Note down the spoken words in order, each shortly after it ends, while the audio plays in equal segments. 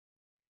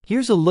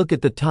Here's a look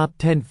at the top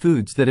 10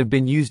 foods that have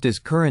been used as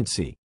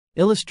currency,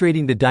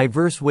 illustrating the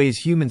diverse ways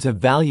humans have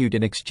valued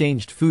and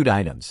exchanged food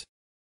items.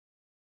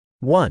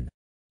 1.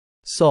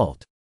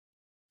 Salt.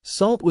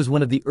 Salt was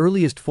one of the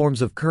earliest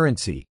forms of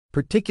currency,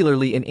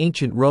 particularly in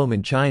ancient Rome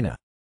and China.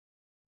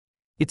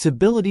 Its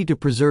ability to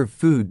preserve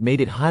food made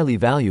it highly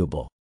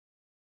valuable.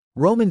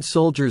 Roman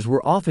soldiers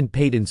were often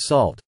paid in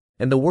salt,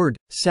 and the word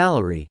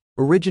salary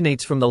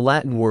originates from the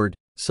Latin word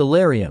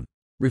salarium,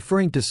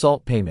 referring to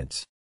salt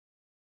payments.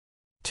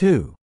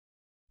 2.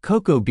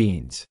 Cocoa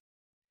beans.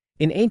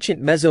 In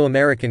ancient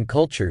Mesoamerican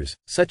cultures,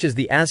 such as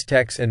the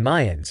Aztecs and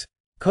Mayans,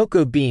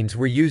 cocoa beans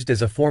were used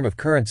as a form of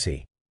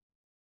currency.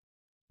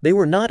 They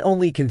were not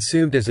only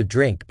consumed as a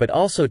drink but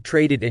also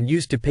traded and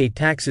used to pay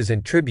taxes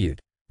and tribute,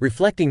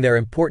 reflecting their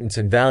importance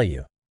and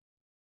value.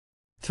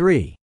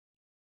 3.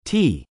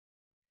 Tea.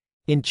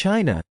 In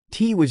China,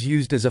 tea was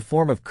used as a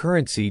form of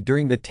currency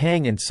during the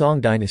Tang and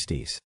Song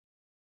dynasties.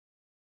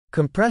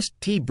 Compressed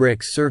tea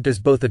bricks served as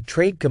both a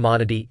trade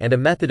commodity and a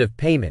method of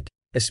payment,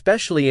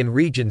 especially in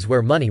regions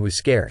where money was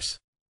scarce.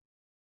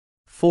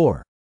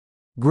 4.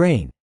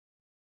 Grain.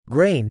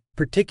 Grain,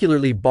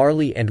 particularly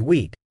barley and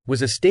wheat,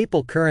 was a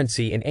staple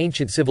currency in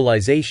ancient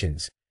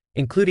civilizations,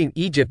 including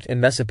Egypt and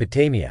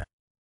Mesopotamia.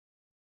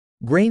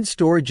 Grain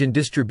storage and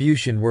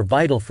distribution were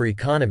vital for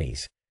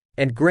economies,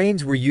 and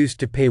grains were used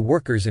to pay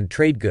workers and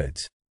trade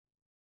goods.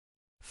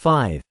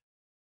 5.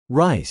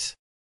 Rice.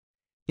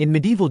 In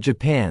medieval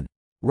Japan,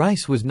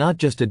 rice was not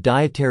just a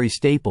dietary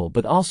staple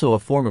but also a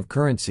form of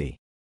currency.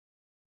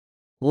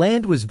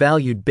 Land was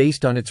valued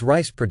based on its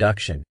rice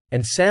production,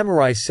 and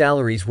samurais'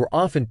 salaries were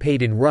often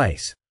paid in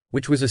rice,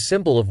 which was a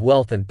symbol of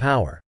wealth and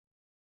power.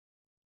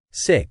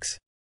 6.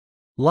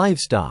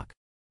 Livestock.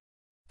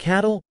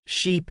 Cattle,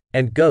 sheep,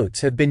 and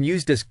goats have been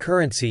used as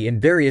currency in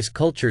various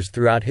cultures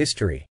throughout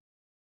history.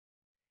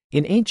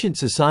 In ancient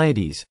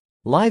societies,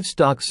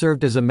 livestock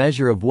served as a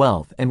measure of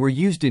wealth and were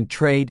used in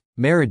trade,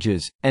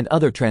 marriages, and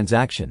other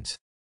transactions.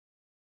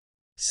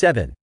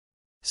 7.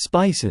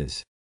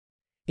 Spices.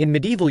 In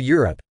medieval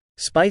Europe,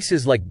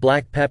 spices like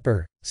black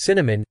pepper,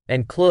 cinnamon,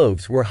 and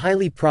cloves were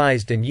highly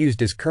prized and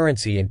used as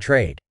currency in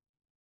trade.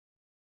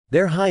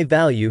 Their high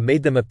value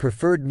made them a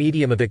preferred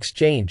medium of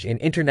exchange in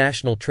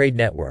international trade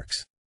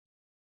networks.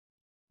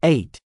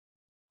 8.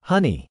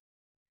 Honey.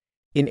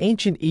 In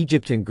ancient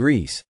Egypt and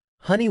Greece,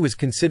 honey was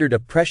considered a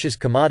precious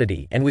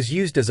commodity and was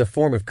used as a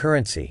form of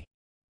currency.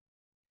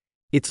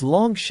 Its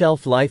long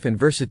shelf life and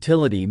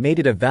versatility made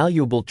it a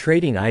valuable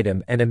trading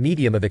item and a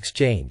medium of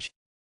exchange.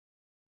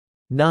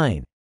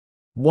 9.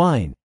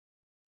 Wine.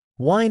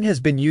 Wine has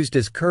been used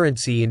as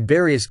currency in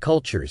various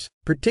cultures,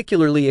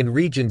 particularly in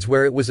regions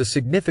where it was a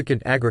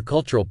significant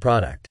agricultural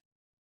product.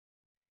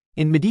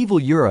 In medieval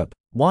Europe,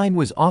 wine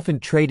was often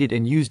traded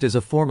and used as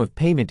a form of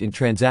payment in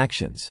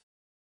transactions.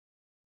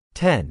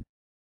 10.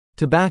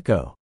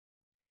 Tobacco.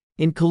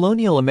 In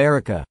colonial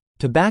America,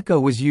 tobacco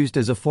was used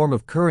as a form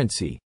of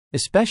currency,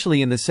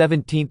 especially in the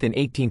 17th and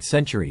 18th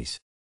centuries.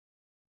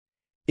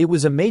 It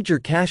was a major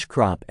cash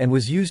crop and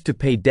was used to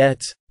pay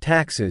debts,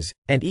 taxes,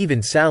 and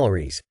even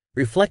salaries,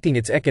 reflecting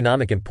its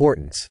economic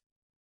importance.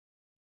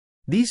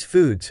 These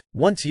foods,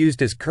 once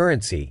used as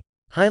currency,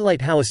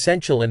 highlight how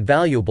essential and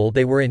valuable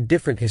they were in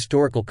different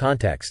historical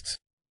contexts.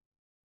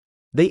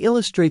 They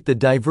illustrate the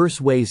diverse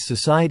ways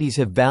societies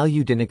have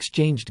valued and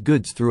exchanged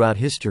goods throughout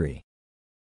history.